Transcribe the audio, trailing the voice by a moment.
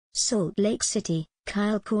Salt Lake City,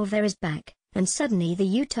 Kyle Korver is back, and suddenly the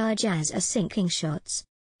Utah Jazz are sinking shots.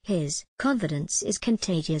 His confidence is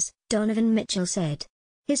contagious, Donovan Mitchell said.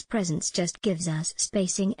 His presence just gives us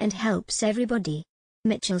spacing and helps everybody.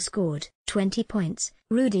 Mitchell scored 20 points,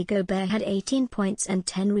 Rudy Gobert had 18 points and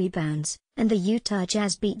 10 rebounds, and the Utah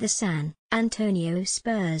Jazz beat the San Antonio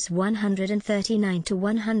Spurs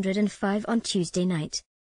 139-105 on Tuesday night.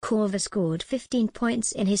 Korver scored 15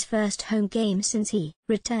 points in his first home game since he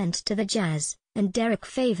returned to the Jazz, and Derek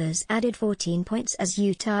Favors added 14 points as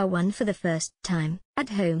Utah won for the first time at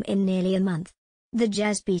home in nearly a month. The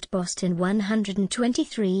Jazz beat Boston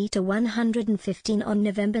 123-115 on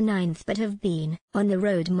November 9 but have been on the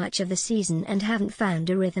road much of the season and haven't found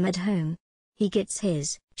a rhythm at home. He gets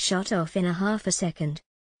his shot off in a half a second.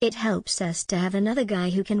 It helps us to have another guy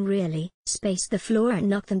who can really space the floor and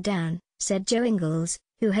knock them down, said Joe Ingles,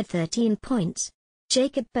 who had 13 points.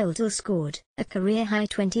 Jacob Poeltl scored a career-high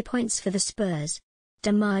 20 points for the Spurs.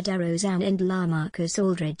 DeMar DeRozan and LaMarcus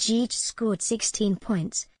Aldridge each scored 16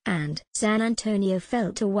 points, and San Antonio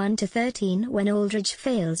fell to 1-13 when Aldridge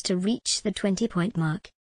fails to reach the 20-point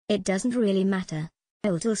mark. It doesn't really matter,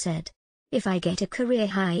 Poeltl said. If I get a career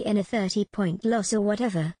high in a 30-point loss or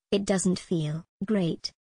whatever, it doesn't feel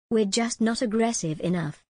great. We're just not aggressive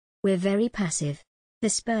enough. We're very passive. The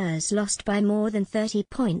Spurs lost by more than 30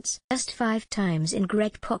 points just 5 times in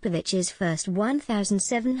Greg Popovich's first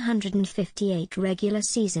 1,758 regular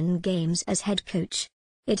season games as head coach.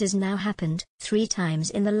 It has now happened 3 times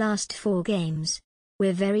in the last 4 games.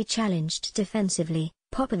 We're very challenged defensively,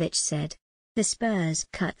 Popovich said. The Spurs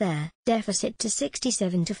cut their deficit to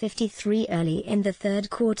 67-53 early in the third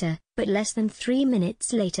quarter, but less than 3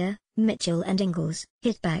 minutes later, Mitchell and Ingles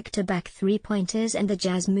hit back-to-back three-pointers and the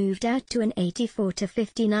Jazz moved out to an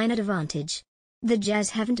 84-59 advantage. The Jazz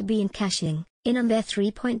haven't been cashing in on their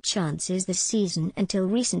three-point chances this season until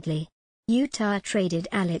recently. Utah traded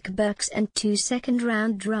Alec Burks and 2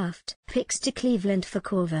 second-round draft picks to Cleveland for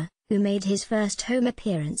Korver, who made his first home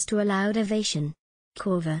appearance to a loud ovation.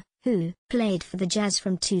 Korver, who played for the Jazz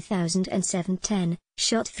from 2007-10,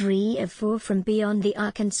 shot 3 of 4 from beyond the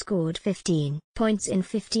arc and scored 15 points in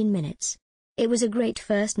 15 minutes. It was a great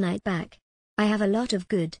first night back. I have a lot of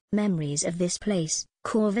good memories of this place,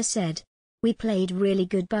 Korver said. We played really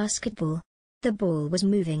good basketball. The ball was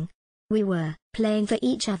moving. We were playing for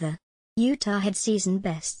each other. Utah had season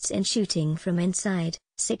bests in shooting from inside,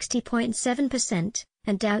 60.7%,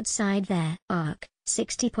 and outside their arc,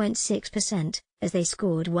 60.6%, as they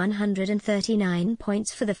scored 139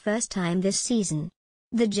 points for the first time this season.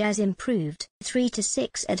 The Jazz improved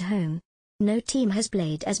 3-6 at home. No team has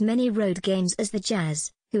played as many road games as the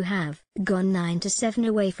Jazz, who have gone 9-7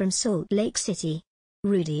 away from Salt Lake City.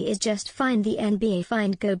 Rudy is just fine. The NBA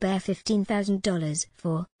fined Gobert $15,000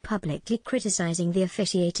 for publicly criticizing the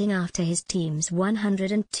officiating after his team's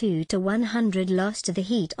 102-100 loss to the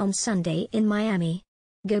Heat on Sunday in Miami.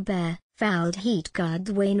 Gobert fouled Heat guard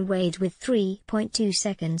Dwayne Wade with 3.2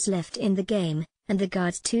 seconds left in the game, and the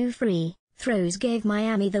guard's 2 free throws gave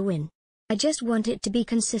Miami the win. I just want it to be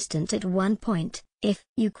consistent at one point. If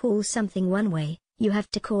you call something one way, you have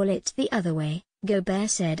to call it the other way, Gobert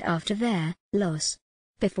said after their loss.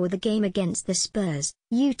 Before the game against the Spurs,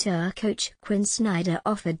 Utah coach Quinn Snyder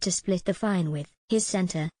offered to split the fine with his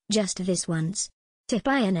center, just this once. Tip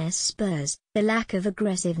INS Spurs, the lack of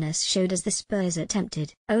aggressiveness showed as the Spurs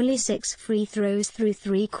attempted only 6 free throws through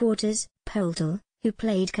 3 quarters. Poeltl, who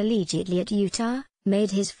played collegiately at Utah,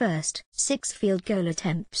 made his first 6 field goal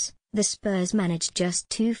attempts. The Spurs managed just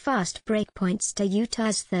 2 fast break points to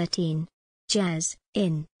Utah's 13. Jazz,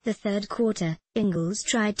 in the third quarter, Ingles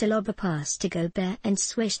tried to lob a pass to Gobert and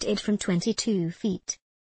swished it from 22 feet.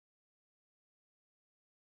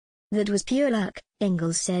 That was pure luck,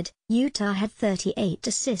 Ingles said. Utah had 38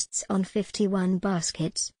 assists on 51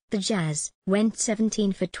 baskets. The Jazz went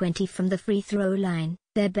 17 for 20 from the free throw line,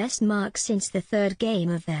 their best mark since the third game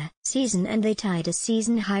of their season, and they tied a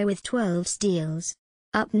season high with 12 steals.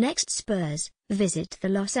 Up next, Spurs visit the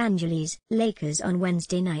Los Angeles Lakers on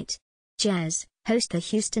Wednesday night. Jazz host the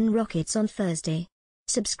Houston Rockets on Thursday.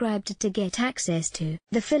 Subscribe to get access to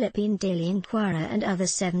the Philippine Daily Inquirer and other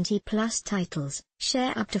 70+ titles.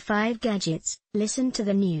 Share up to 5 gadgets. Listen to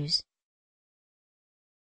the news.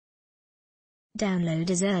 Download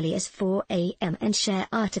as early as 4 a.m. and share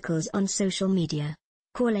articles on social media.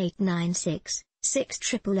 Call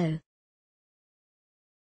 896-6000.